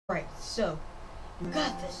Right, so, you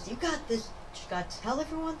got this, you got this. Just gotta tell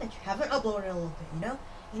everyone that you haven't uploaded in a little bit, you know?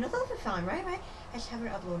 You know, that'll be fine, right? I just haven't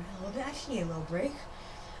uploaded in a little bit. I just need a little break.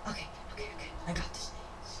 Okay. I got this.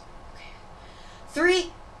 Okay.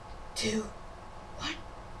 3, 2, 1.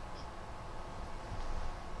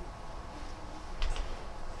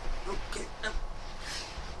 Okay.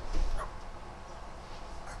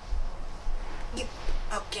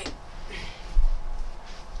 Okay.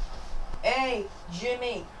 Hey,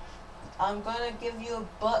 Jimmy. I'm gonna give you a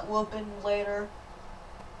butt whooping later.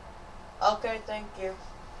 Okay, thank you.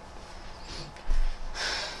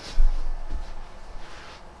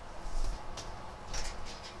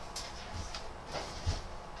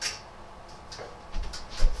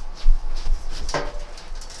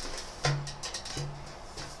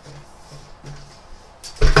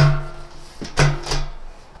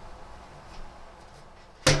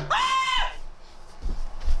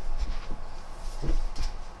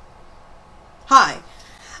 Hi.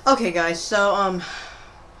 Okay, guys, so,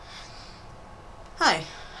 hi.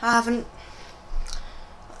 I haven't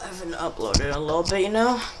uploaded in a little bit, you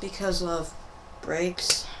know, because of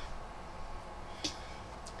breaks.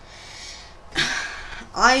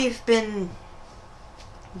 I've been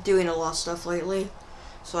doing a lot of stuff lately,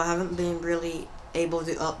 so I haven't been really able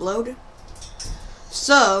to upload.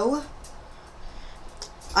 So,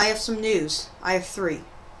 I have some news. I have 3.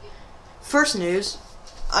 First news,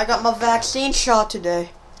 I got my vaccine shot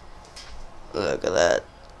today. Look at that.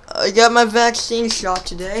 I got my vaccine shot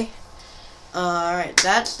today. Alright,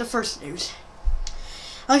 that's the first news.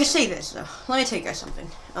 I can say this, though. Let me tell you guys something.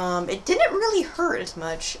 It didn't really hurt as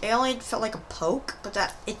much. It only felt like a poke, but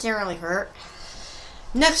it didn't really hurt.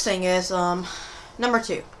 Next thing is, number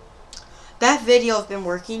 2. That video I've been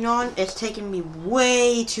working on, it's taken me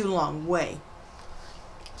way too long. Way.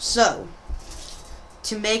 So,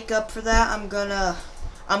 to make up for that, I'm gonna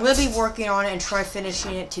be working on it and try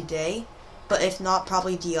finishing it today, but if not,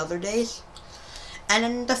 probably the other days. And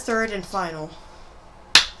then the third and final.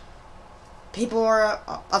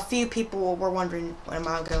 A few people were wondering when am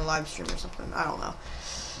I gonna live stream or something. I don't know.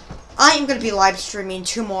 I am gonna be live streaming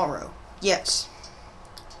tomorrow. Yes.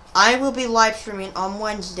 I will be live streaming on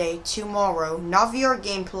Wednesday, tomorrow. Not VR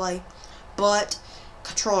gameplay, but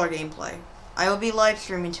controller gameplay. I will be live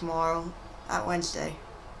streaming tomorrow at Wednesday.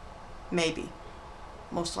 Maybe.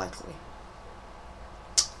 Most likely.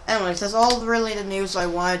 Anyways, that's all really the news I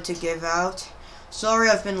wanted to give out. Sorry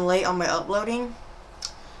I've been late on my uploading.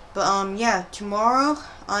 But, yeah, tomorrow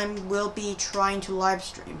I will be trying to live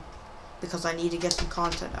stream. Because I need to get some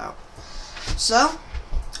content out. So,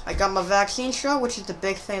 I got my vaccine shot, which is the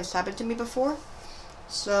big thing that's happened to me before.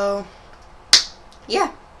 So,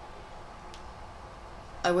 yeah.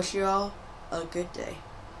 I wish you all a good day.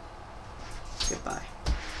 Goodbye.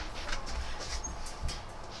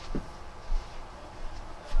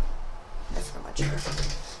 I forgot my chair.